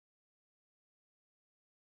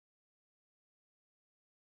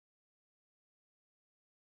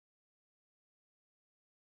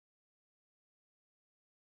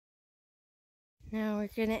Now we're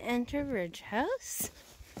going to enter Ridge House.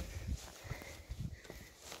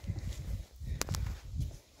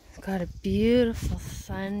 It's got a beautiful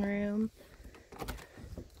sunroom.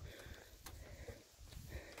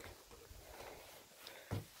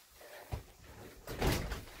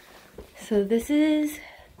 So this is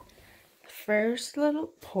the first little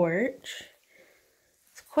porch.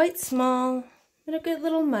 It's quite small, but a good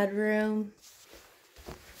little mudroom.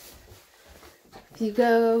 If you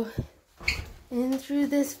go in through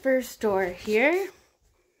this first door here,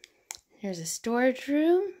 there's a storage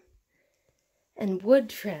room and wood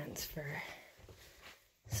transfer.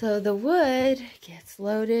 So the wood gets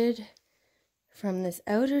loaded from this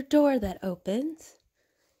outer door that opens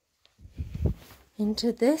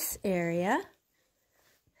into this area,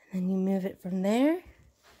 and then you move it from there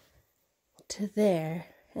to there,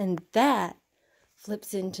 and that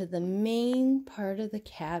flips into the main part of the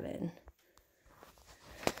cabin.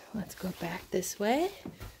 Let's go back this way.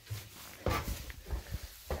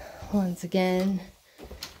 Once again,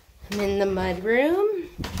 I'm in the mudroom.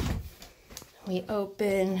 We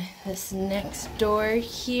open this next door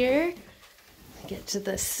here, get to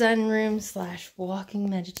the sunroom / walking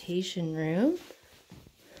meditation room.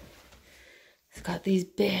 It's got these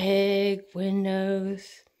big windows,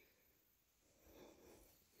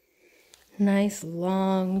 nice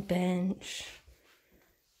long bench,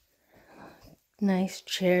 nice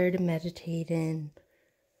chair to meditate in,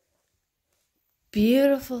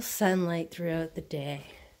 beautiful sunlight throughout the day,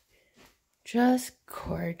 just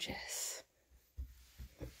gorgeous.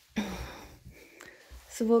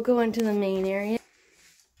 So we'll go into the main area.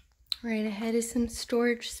 Right ahead is some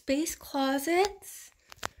storage space, closets.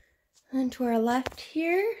 And to our left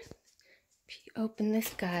here, if you open this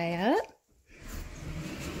guy up,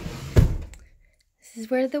 this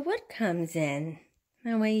is where the wood comes in.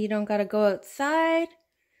 That way you don't gotta go outside.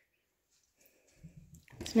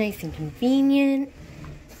 It's nice and convenient.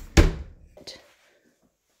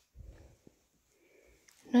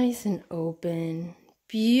 Nice and open.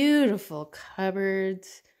 Beautiful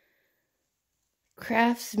cupboards.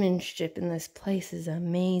 Craftsmanship in this place is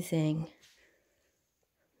amazing.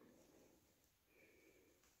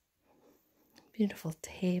 Beautiful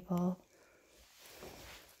table.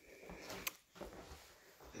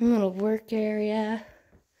 A little work area.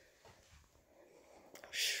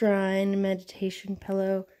 Shrine, meditation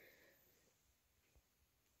pillow.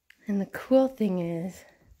 And the cool thing is,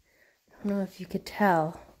 I don't know if you could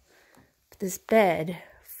tell, but this bed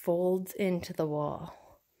folds into the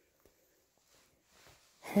wall.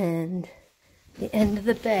 And the end of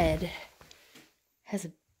the bed has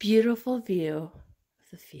a beautiful view of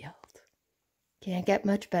the field. Can't get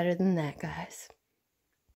much better than that, guys.